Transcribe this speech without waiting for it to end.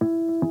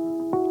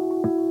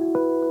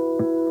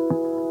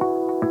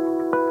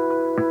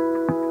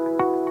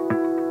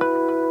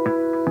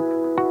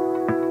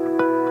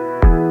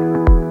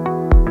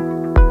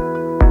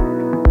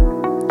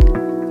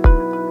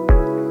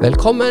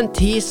Velkommen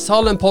til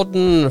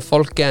Salempodden,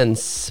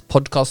 folkens.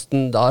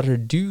 Podcasten der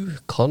du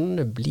kan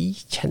bli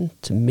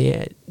kjent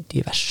med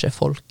diverse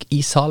folk i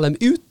Salem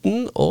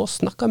uten å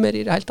snakke med dem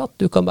i det hele tatt.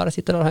 Du kan bare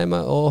sitte der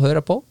hjemme og høre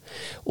på.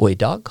 Og i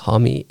dag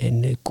har vi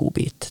en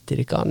godbit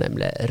til dere,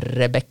 nemlig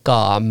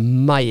Rebecca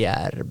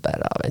Meyer.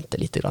 Bare vente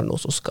litt grann nå,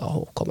 så skal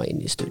hun komme inn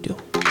i studio.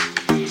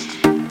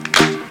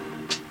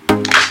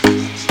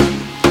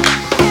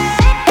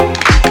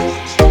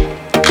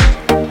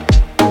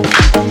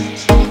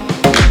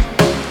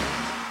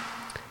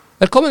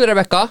 Velkommen,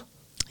 Rebecca.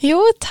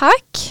 Jo,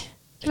 takk.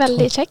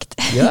 Veldig kjekt.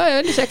 Ja,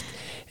 veldig kjekt.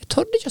 Jeg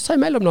trodde ikke å si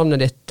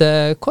mellomnavnet ditt.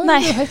 Hva er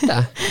det du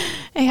heter?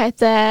 Jeg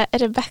heter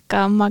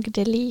Rebecca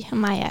Magdeli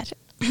Meyer.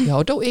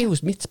 Ja, og da er jo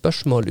mitt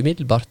spørsmål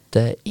umiddelbart,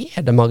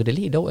 er det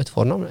Magdeli da et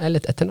fornavn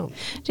eller et etternavn?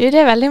 Du, det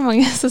er veldig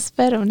mange som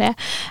spør om det.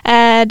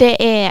 Det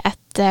er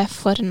et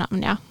fornavn,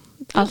 ja.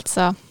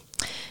 Altså,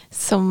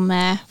 som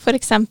for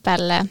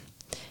eksempel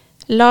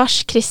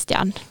Lars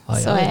Christian,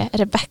 så er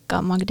Rebecca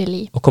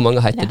Magdeli. Og hvor mange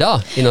heter da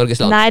i Norges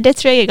land? Nei, det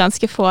tror jeg er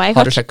ganske få.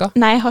 Har du sjekket?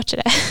 Nei, jeg har ikke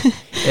det.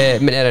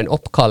 Men er det en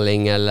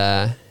oppkalling,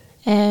 eller?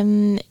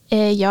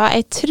 Ja,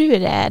 jeg tror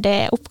det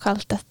er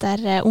oppkalt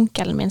etter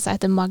onkelen min som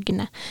heter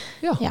Magne.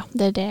 Ja. Ja,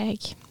 det er det jeg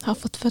har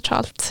fått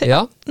fortalt.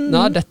 Ja,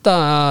 Nei,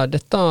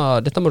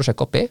 dette må du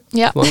sjekke opp i.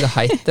 Ja. Hvor mange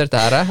heter dette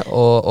her,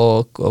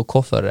 og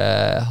hvorfor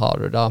har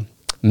du da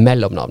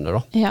mellomnavnet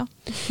da? Ja.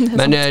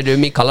 Men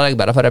vi kaller deg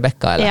bare for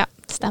Rebecca, eller? Ja,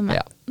 stemmer.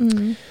 Ja.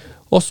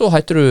 Og så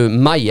heter du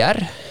Meyer,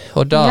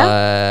 og der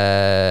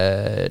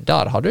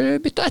har du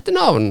byttet etter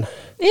navn.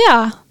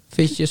 Ja,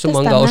 For ikke så det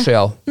mange stemmer. år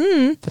siden.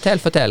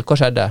 Fortell, hva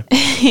skjedde?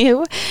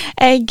 Jo,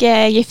 jeg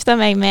gifta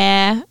meg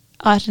med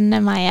Arne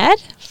Meyer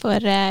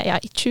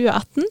i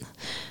 2018,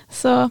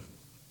 så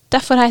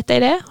derfor heter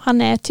jeg det.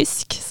 Han er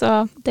tysk,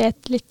 så det er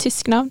et litt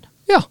tysk navn.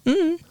 Ja,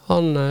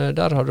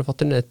 der har du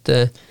fått inn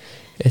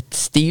et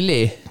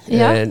stilig,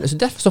 så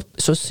derfor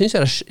så synes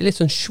jeg det er litt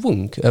sånn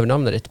svung over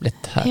navnet ditt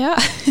blitt her. Ja.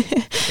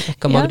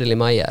 Rebecca Magdeli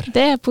Meyer.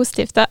 Det er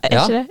positivt da, er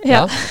ikke det?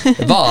 Ja.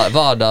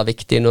 Var det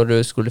viktig når du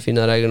skulle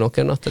finne deg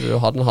noen, at du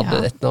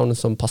hadde et navn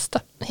som passte?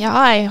 Ja,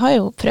 jeg har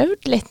jo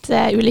prøvd litt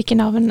ulike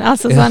navn,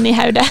 altså sånn i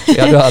hodet.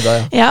 Ja, du har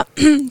det, ja.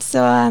 Så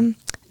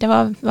det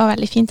var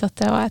veldig fint at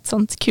det var et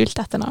sånt kult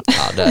etternavn.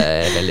 Ja, det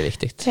er veldig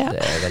viktig. Ja.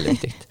 Det er veldig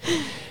viktig.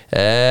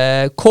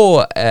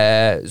 Så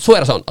er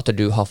det sånn at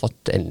du har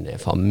fått en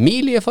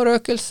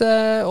familieforøkelse,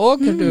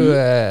 og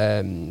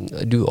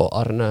du og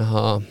Arne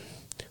har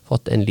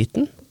fått en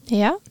liten.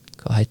 Ja.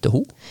 Hva heter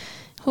hun?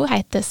 Hun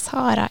heter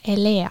Sara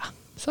Elea.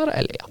 Sara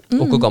Elea.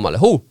 Og hvor gammel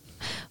er hun?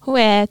 Hun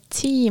er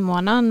 10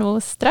 måneder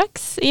nå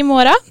straks, i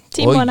morgen.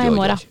 10 måneder i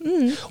morgen.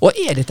 Og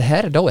er dette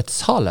her da et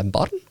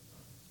Salem-barn?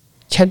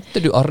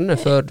 Kjente du Arne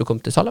før du kom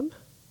til Salem?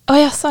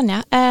 Ja, sånn ja.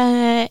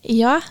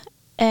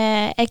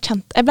 Jeg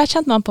ble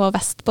kjent med han på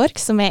Vestborg,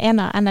 som er en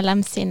av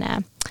NLM sine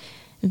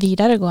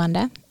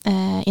videregående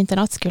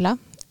internatskoler.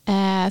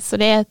 Så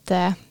det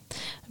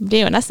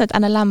blir jo nesten et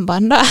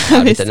NLM-barn da. Ja,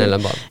 litt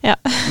NLM-barn. Ja.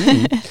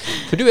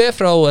 For du er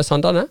fra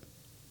Sandane?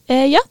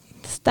 Ja,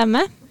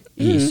 stemmer.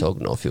 I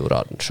Sogn og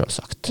Fjordane,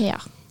 selvsagt. Ja.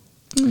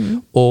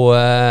 Og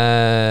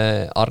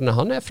Arne,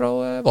 han er fra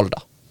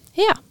Volda.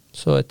 Ja.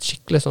 Så et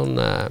skikkelig sånn,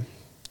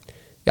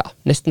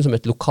 nesten som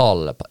et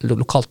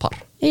lokalt par.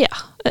 Ja,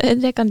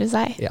 det kan du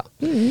si. Ja.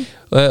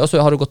 Og så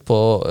har du gått på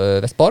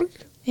Vestborg.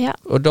 Ja.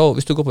 Og da,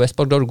 hvis du går på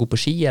Vestborg, da er du god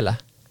på ski, eller?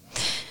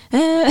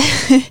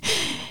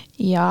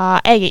 Ja,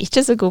 jeg er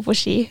ikke så god på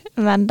ski,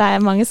 men det er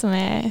mange som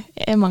er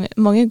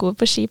mange gode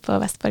på ski på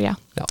Vestborg, ja.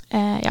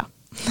 Ja.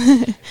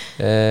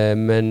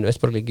 Men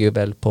Vestborg ligger jo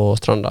vel på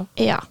stranda.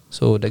 Ja.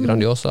 Så det er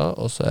Grandiosa,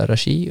 og så er det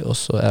ski, og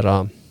så er det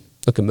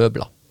noen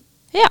møbler.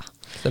 Ja.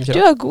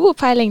 Du har god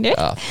peiling, du.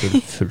 Ja,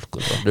 full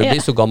kontroll. Du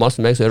blir så gammel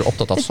som meg, så er du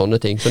opptatt av sånne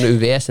ting. Sånne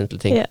uvesentlige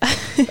ting. Ja.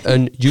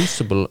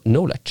 Unusable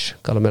knowledge,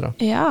 kaller vi det.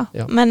 Ja,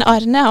 Ja. men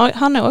Arne,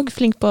 han er også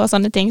flink på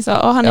sånne ting,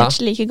 og han er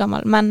ikke like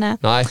gammel, men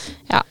Nei,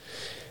 ja.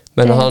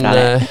 men det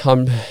er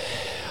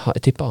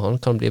jeg tipper han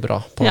kan bli bra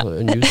på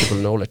unusable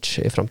knowledge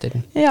i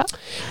fremtiden. Ja.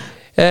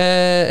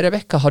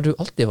 Rebecca, har du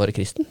alltid vært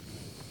kristen?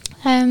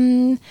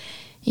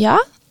 Ja,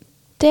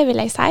 det vil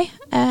jeg si.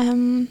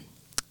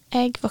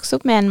 Jeg vokste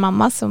opp med en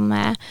mamma som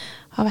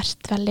har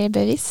vært veldig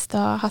bevisst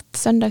og hatt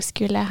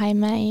søndagsskole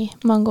hjemme i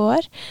mange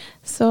år.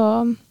 Så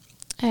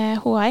hun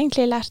har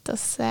egentlig lært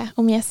oss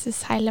om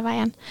Jesus hele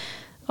veien.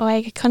 Og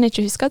jeg kan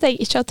ikke huske at jeg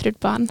ikke har trodd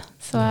på han.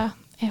 Så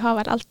jeg har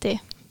vel alltid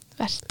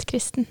vært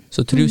kristen.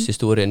 Så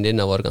troshistorien din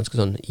har vært ganske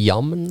sånn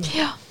jamn?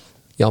 Ja.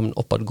 Jamn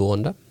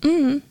oppadgående?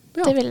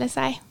 Det vil jeg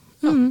si.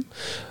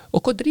 Og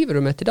hva driver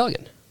du med til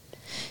dagen?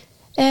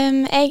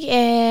 Jeg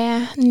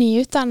er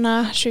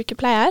nyutdannet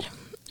sykepleier.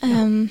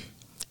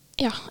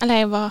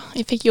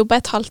 Jeg fikk jobbe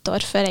et halvt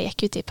år før jeg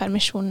gikk ut i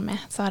permisjon med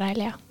Sara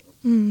Elia.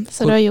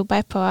 Så da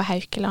jobbet jeg på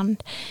Haukeland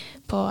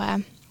på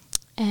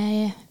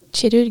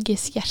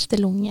kirurgisk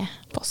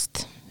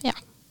hjerte-lunge-post. Ja.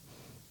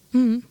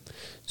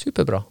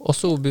 Superbra. Og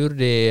så bor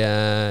de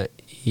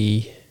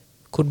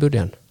hvor bor de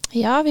hen?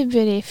 Ja, vi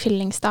bor i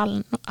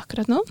Fyllingsdalen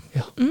akkurat nå.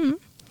 Ja.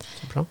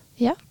 Så bra.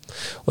 Ja.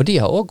 Og de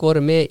har også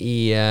vært med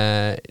i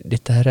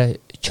dette her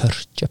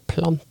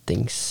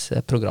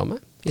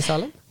kirkeplantingsprogrammet i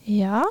Salem.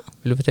 Ja.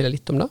 Vil du fortelle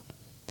litt om det?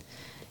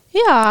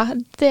 Ja,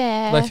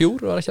 det Var i fjor,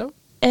 var det ikke det?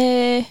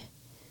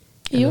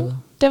 Jo, Eller?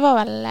 det var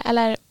vel,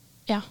 eller,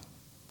 ja.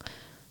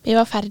 Vi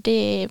var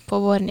ferdig på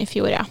våren i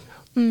fjor, ja.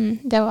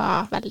 Det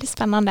var veldig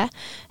spennende.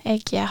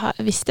 Jeg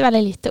visste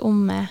veldig lite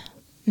om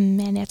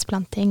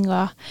menighetsplanting,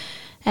 og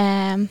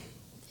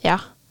ja,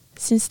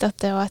 synes at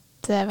det var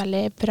et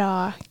veldig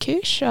bra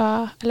kurs,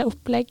 eller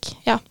opplegg,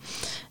 ja.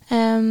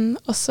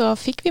 Og så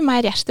fikk vi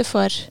mer hjerte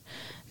for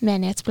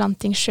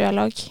menighetsplanting selv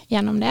også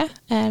gjennom det.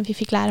 Vi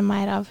fikk lære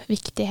mer av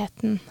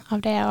viktigheten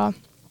av det, og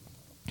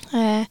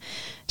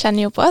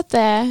kjenner jo på at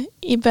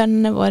i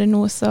bønnene våre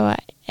nå så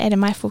er det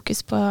mer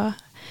fokus på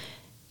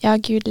ja,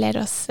 Gud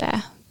leder oss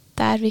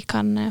der vi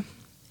kan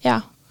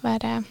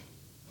være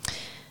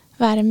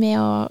med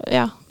og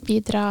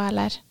bidra,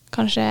 eller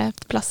kanskje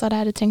plasser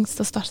der det trengs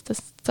å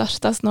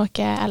startes noe,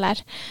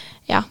 eller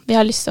ja, vi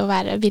har lyst til å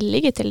være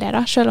villige til det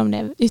da, selv om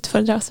det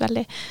utfordrer oss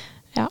veldig,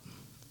 ja.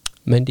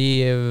 Men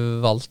de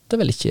valgte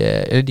vel ikke,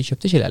 eller de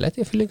kjøpte ikke leilighet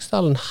i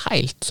Fyllingsdalen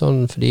helt sånn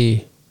fordi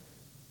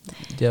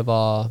det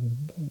var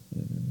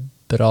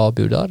bra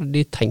budar.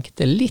 De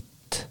tenkte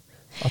litt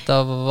at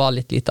det var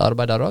litt lite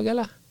arbeid der også,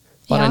 eller?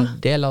 Var det en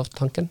del av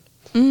tanken?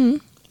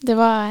 Det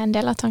var en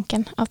del av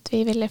tanken at vi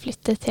ville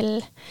flytte til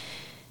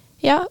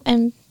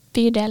en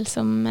bydel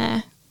som,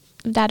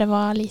 der det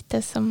var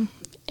lite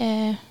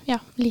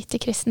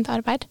kristent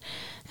arbeid.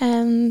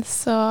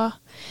 Så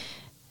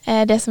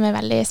det som er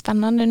veldig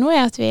spennende nå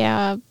er at vi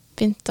har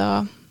begynt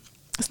å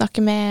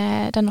snakke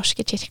med den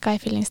norske kirka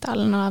i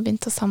Fyllingsdalen og har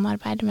begynt å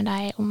samarbeide med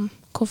dem om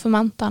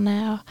konfirmantene,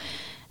 og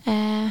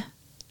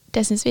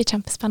det synes vi er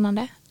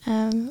kjempespennende.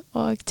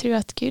 Og jeg tror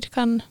at Gud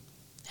kan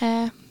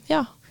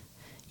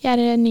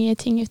gjøre nye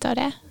ting ut av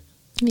det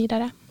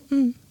videre.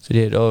 Så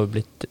de har da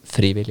blitt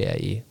frivillige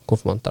i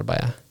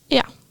konfirmantarbeidet?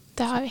 Ja,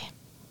 det har vi.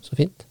 Så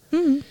fint.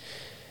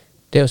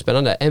 Det er jo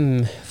spennende.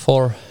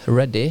 M4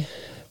 Ready,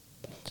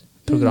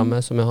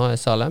 programmet som vi har i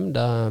Salem,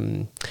 det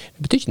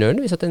betyr ikke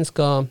nødvendigvis at en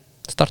skal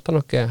starte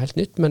noe helt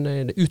nytt, men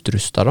det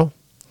utruster da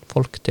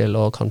folk til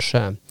å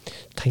kanskje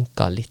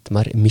tenke litt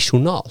mer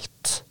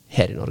misjonalt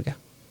her i Norge.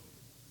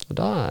 Og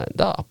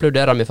da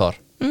applauderer vi for.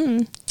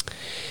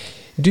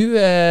 Du,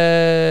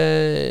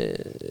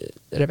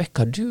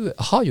 Rebekka, du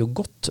har jo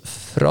gått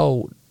fra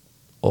å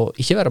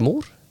ikke være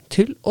mor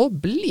til å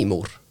bli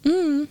mor.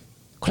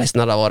 Hvordan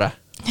har det vært?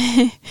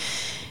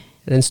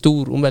 Er det en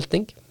stor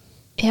omveltning?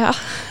 Ja,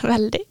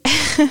 veldig.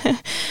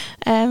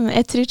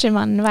 Jeg tror ikke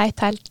man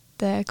vet helt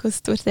hvor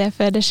stort det er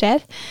før det skjer.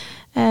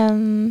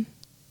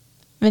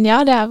 Men ja,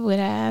 det har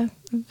vært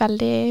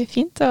veldig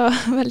fint og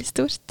veldig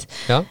stort.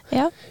 Ja.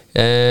 Ja.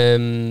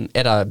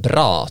 Er det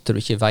bra at du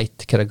ikke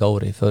vet hva det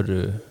går i før du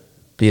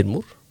blir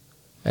mor?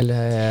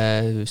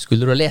 Eller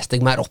skulle du ha lest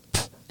deg mer opp?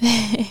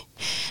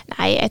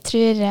 Nei, jeg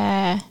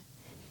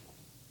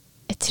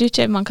tror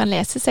ikke man kan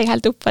lese seg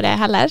helt opp på det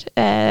heller.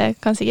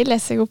 Kan sikkert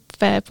lese seg opp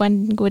på en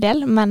god del,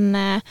 men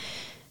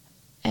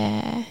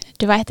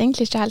du vet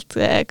egentlig ikke helt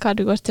hva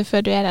du går til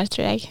før du er der,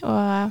 tror jeg.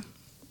 Og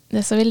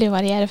det så vil det jo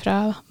variere fra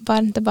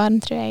barn til barn,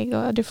 tror jeg,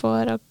 og du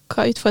får, og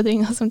hva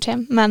utfordringer som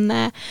kommer. Men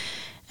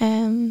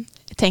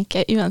jeg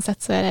tenker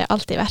uansett så er det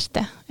alltid verdt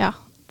det. Ja,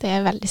 det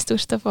er veldig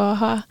stort å få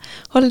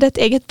holde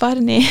et eget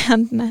barn i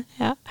hendene,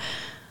 ja.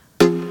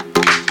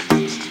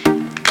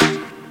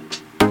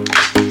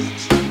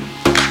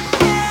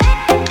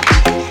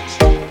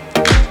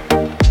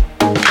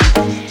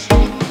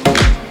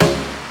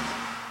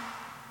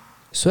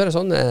 Så er det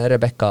sånn,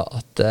 Rebekka,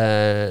 at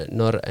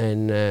når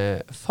en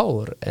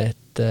får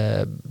et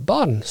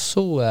barn,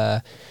 så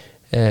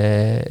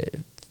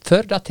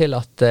fører det til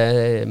at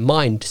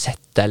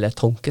mindsettet eller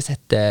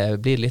tankesettet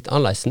blir litt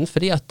annerledes,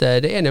 fordi at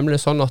det er nemlig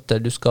sånn at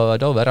du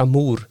skal da være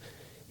mor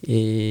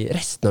i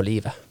resten av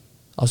livet.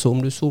 Altså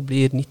om du så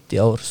blir 90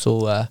 år,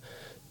 så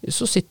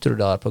sitter du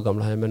der på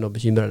gamleheimen og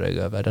bekymrer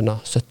deg over denne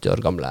 70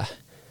 år gamle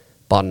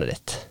barnet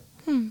ditt.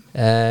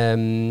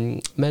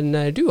 Men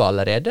du har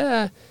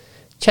allerede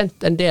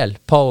kjent en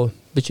del på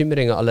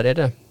bekymringer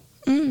allerede.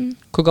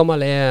 Hvor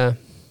gammel er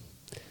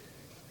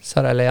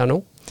Sara Lea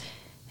nå?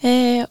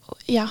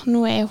 Ja,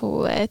 nå er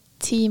hun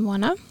 10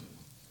 måneder.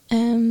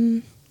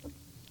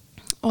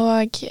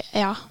 Og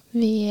ja,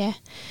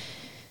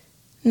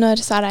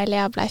 når Sara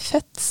Lea ble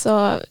født,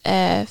 så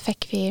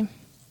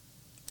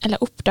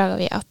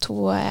oppdaget vi at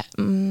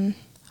hun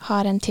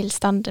har en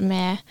tilstand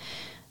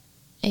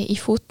i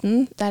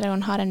foten, der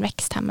hun har en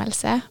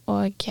veksthemmelse,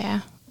 og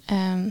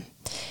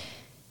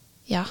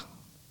ja,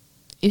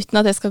 uten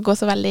at jeg skal gå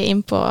så veldig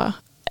inn på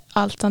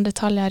alt sånn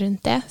detaljer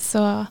rundt det,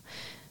 så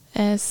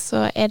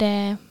er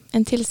det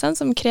en tilstand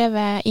som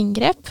krever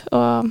inngrep,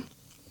 og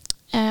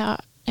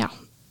ja,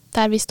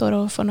 der vi står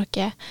overfor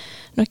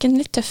noen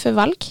litt tøffe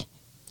valg.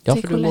 Ja,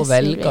 for du må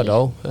velge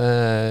da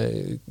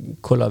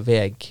hvilken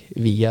vei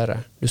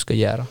videre du skal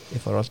gjøre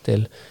i forhold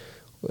til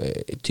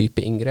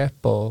type inngrep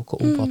og hvor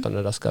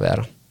omfattende det skal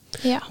være.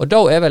 Ja. Og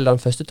da er vel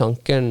den første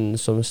tanken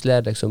som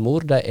slår deg som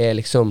mor, det er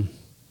liksom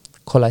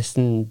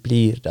hvordan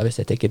blir det hvis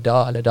jeg tenker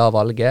da eller da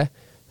valget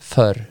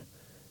for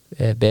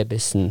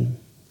babysen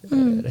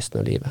resten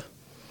av livet.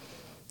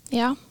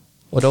 Ja.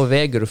 Og da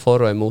veger du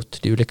for og imot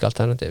de ulike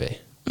alternativer.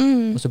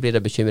 Og så blir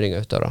det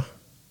bekymringer ut av det.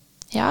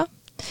 Ja,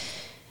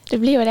 det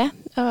blir jo det.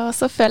 Og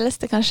så føles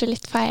det kanskje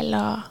litt feil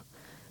å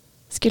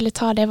skulle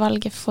ta det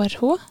valget for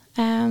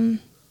henne.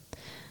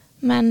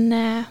 Men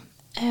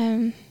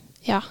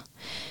ja.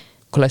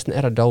 Hvordan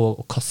er det da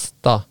å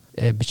kaste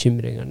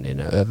bekymringene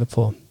dine over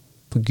på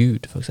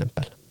Gud, for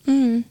eksempel?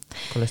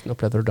 Hvordan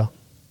opplever du det?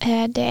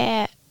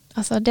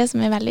 Det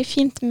som er veldig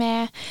fint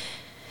med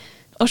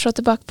å se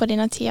tilbake på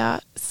denne tida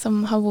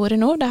som har vært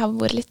nå, det har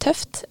vært litt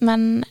tøft,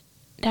 men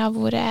det har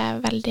vært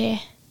veldig,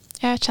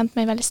 jeg har kjent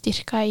meg veldig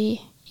styrket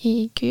i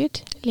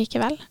Gud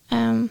likevel,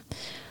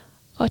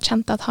 og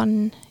kjent at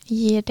han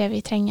gir det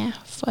vi trenger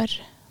for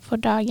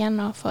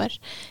dagen og for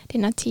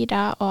denne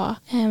tida,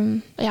 og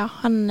ja,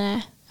 han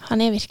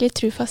er virkelig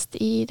trufast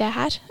i det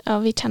her,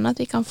 og vi kjenner at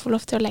vi kan få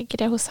lov til å legge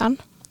det hos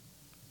han.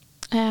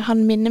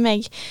 Han minner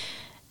meg,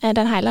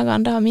 den Hellige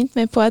Ande har minnet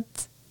meg på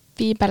et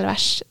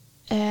bibelvers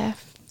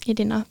i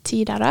denne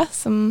tida da,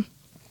 som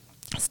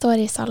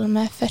står i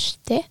Salme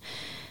 40.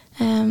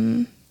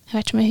 Jeg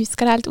vet ikke om jeg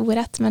husker det helt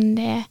ordrett, men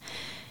det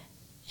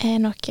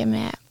er noe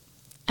med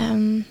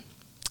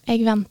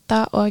jeg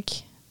venter og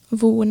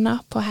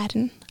voner på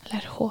Herren,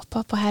 eller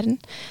håper på Herren.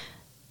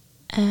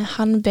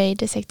 Han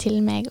bøyde seg til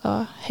meg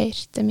og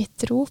hørte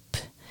mitt rop.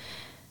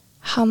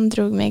 Han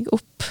drog meg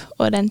opp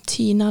og den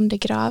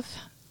tynande grav,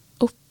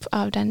 opp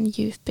av den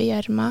djupe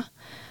gjørma.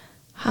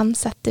 Han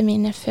sette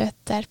mine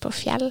føtter på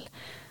fjell.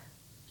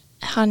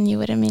 Han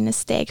gjorde mine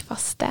steg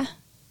faste.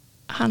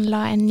 Han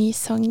la en ny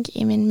sang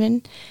i min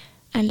munn,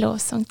 en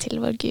lovsang til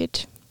vår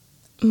Gud.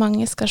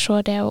 Mange skal se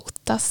det og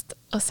ottast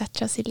og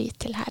sette sin lit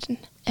til Herren.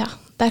 Ja,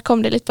 der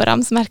kom det litt på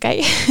rams, merker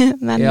jeg.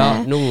 Men,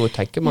 ja, nå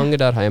tenker mange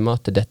der hjemme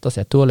at dette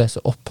setter du å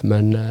lese opp,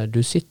 men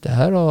du sitter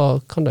her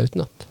og kan det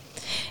utenat.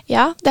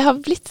 Ja, det har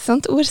blitt et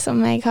sånt ord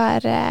som jeg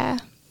har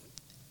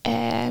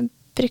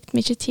brukt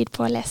mye tid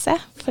på å lese,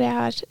 for jeg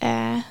har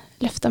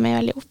løftet meg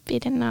veldig opp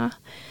i denne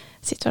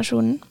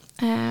situasjonen.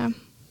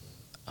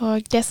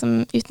 Og det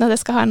som, uten at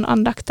jeg skal ha en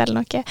andakt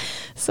eller noe,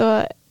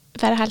 så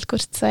bare helt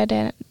kort, så er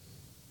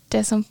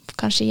det som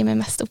kanskje gir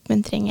meg mest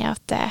oppmuntring er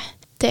at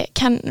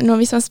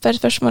hvis man spør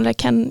spørsmålet,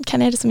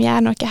 hvem er det som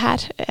gjør noe her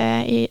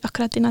i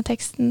akkurat denne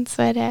teksten,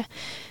 så er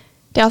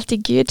det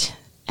alltid Gud.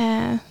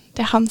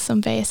 Det er han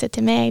som bøyer seg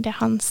til meg, det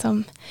er han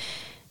som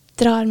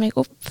drar meg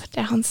opp,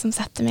 det er han som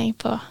setter meg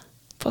på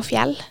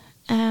fjell.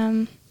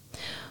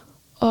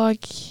 Og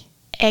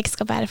jeg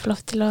skal bare få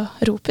lov til å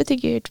rope til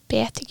Gud,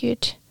 be til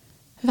Gud,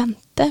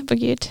 vente på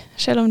Gud,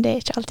 selv om det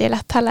ikke alltid er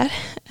lett heller.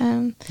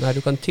 Nei,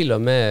 du kan til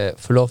og med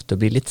få lov til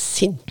å bli litt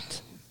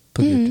sint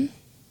på Gud,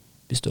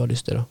 hvis du har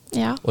lyst til det.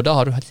 Ja. Og da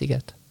har du helt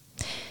sikkerhet.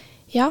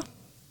 Ja.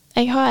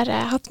 Jeg har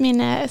hatt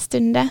mine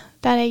stunder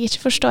der jeg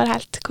ikke forstår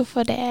helt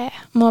hvorfor det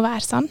må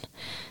være sånn.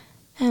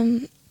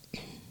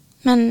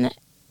 Men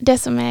det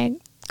som er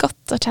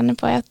godt å kjenne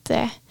på er at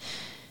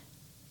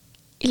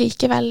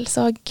likevel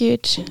så har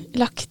Gud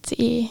lagt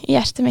i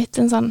hjertet mitt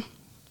en sånn,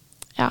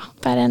 ja,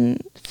 bare en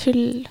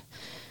full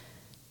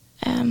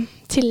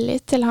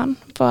tillit til han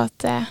på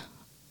at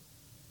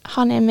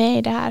han er med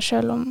i det her,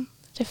 selv om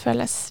det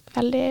føles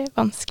veldig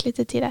vanskelig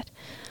til tider.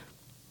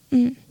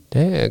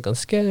 Det er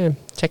ganske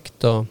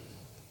kjekt å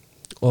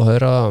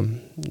høre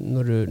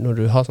når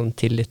du har sånn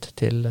tillit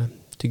til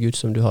Gud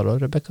som du har da,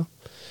 Rebecca.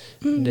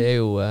 Det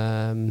er jo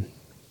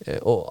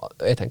og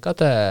jeg tenker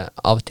at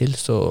av og til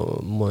så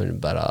må en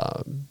bare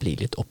bli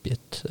litt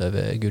oppgitt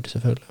over Gud,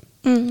 selvfølgelig.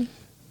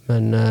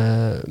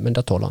 Men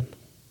da tåler han.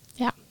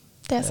 Ja,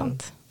 det er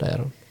sant. Det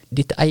er han.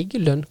 Ditt eget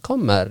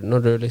lønnkammer, når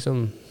du liksom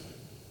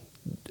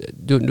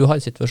du har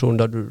en situasjon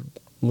der du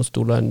må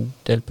stole en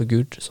del på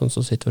Gud, sånn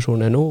som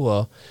situasjonen er nå,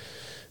 og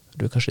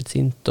du er kanskje litt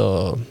sint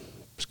og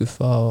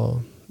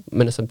skuffet,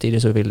 men samtidig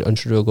så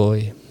ønsker du å gå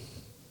i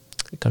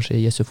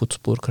kanskje Jesu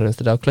fotspor hver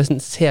eneste dag. Hvordan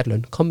ser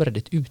lønnkammeret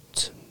ditt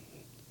ut?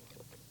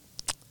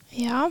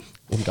 Ja.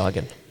 Om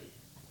dagen?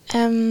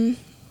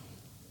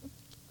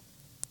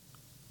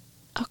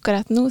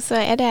 Akkurat nå så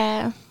er det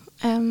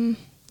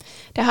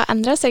det har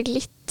endret seg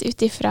litt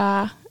ut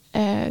ifra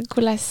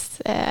hvordan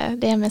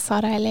det er med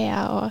Sara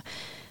Elea og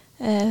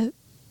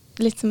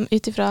litt som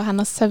ut ifra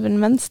hennes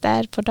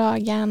søvnmønster på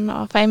dagen,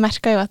 for jeg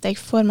merker jo at jeg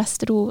får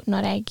mest ro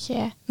når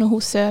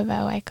hun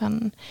søver og jeg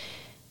kan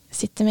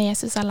sitte med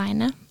Jesus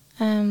alene.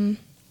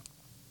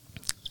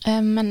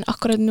 Men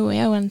akkurat nå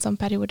er jo en sånn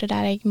periode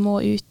der jeg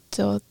må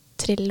ut og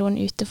trille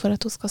henne ute for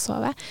at hun skal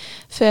sove.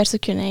 Før så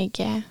kunne jeg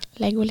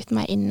legge henne litt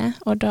mer inne,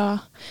 og da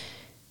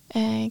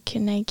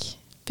kunne jeg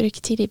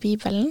bruke tid i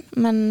Bibelen.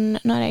 Men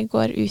når jeg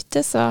går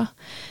ute, så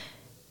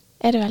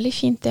er det veldig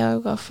fint det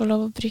å få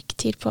lov å bruke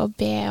tid på å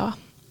be og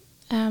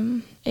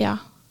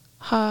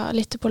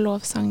lytte på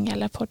lovsang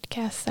eller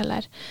podcast,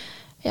 eller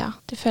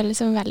det føles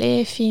som en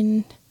veldig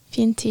fin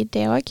tid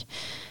det også.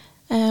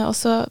 Og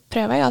så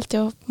prøver jeg alltid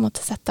å på en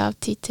måte sette av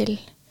tid til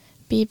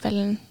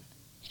Bibelen.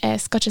 Jeg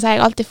skal ikke si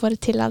jeg alltid får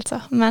det til, altså,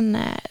 men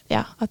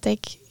at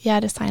jeg gjør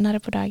det senere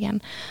på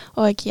dagen.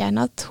 Og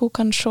gjerne at hun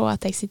kan se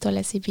at jeg sitter og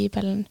leser i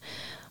Bibelen,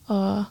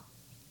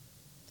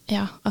 og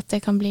ja, at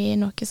det kan bli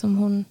noe som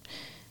hun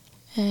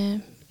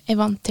er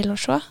vant til å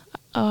se,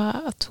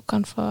 og at hun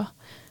kan få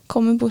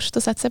komme bort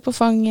og sette seg på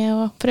fanget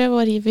og prøve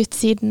å rive ut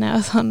sidene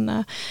og sånn.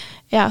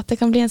 Ja, at det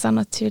kan bli en sånn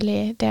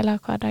naturlig del av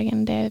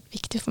hverdagen, det er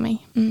viktig for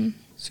meg.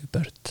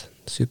 Supert.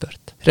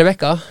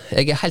 Rebecca,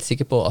 jeg er helt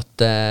sikker på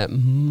at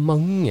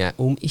mange,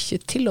 om ikke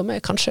til og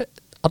med kanskje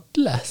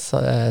alle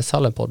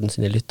Salem-podden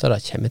sine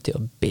lyttere kommer til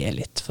å be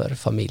litt for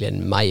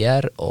familien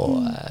Meyer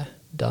og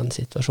den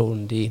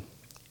situasjonen de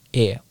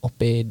er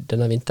oppe i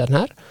denne vinteren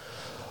her.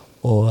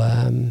 Og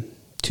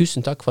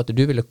tusen takk for at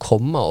du ville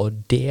komme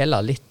og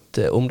dele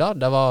litt om det.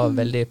 Det var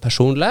veldig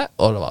personlig,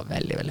 og det var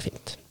veldig, veldig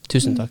fint.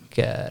 Tusen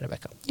takk,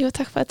 Rebecca. Jo,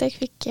 takk for at jeg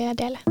fikk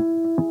dele.